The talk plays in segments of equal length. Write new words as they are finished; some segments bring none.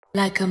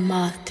Like a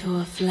moth to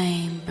a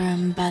flame,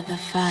 burned by the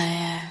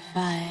fire,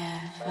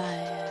 fire,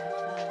 fire.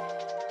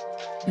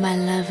 My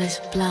love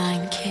is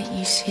blind, can't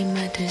you see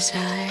my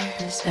desire?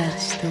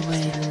 That's the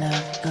way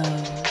love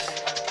goes.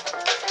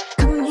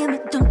 Come here,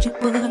 but don't you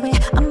worry,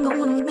 I'm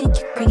gonna make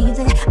you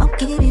crazy. I'll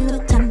give you the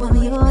time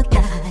of your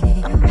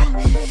time.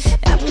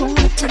 I'm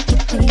gonna take you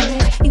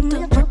places you've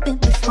never been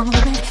before.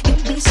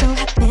 You'll be so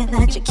happy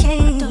that you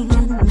came.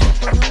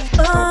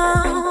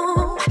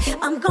 Oh,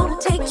 I'm gonna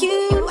take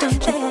you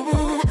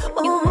there.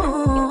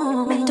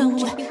 Oh, don't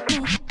you?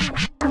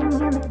 Come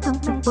here, but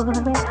don't you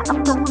worry, I'm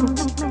gonna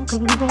make you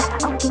crazy.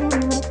 I'll give you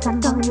the time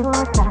of your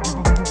time.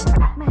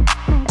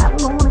 I'm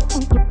gonna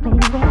take you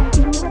places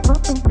you've never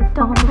been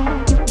before.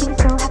 You'll be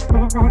so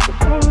happy that you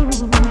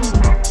came.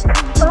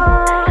 Oh,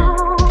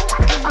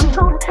 I'm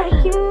gonna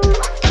take you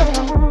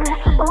there.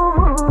 Oh.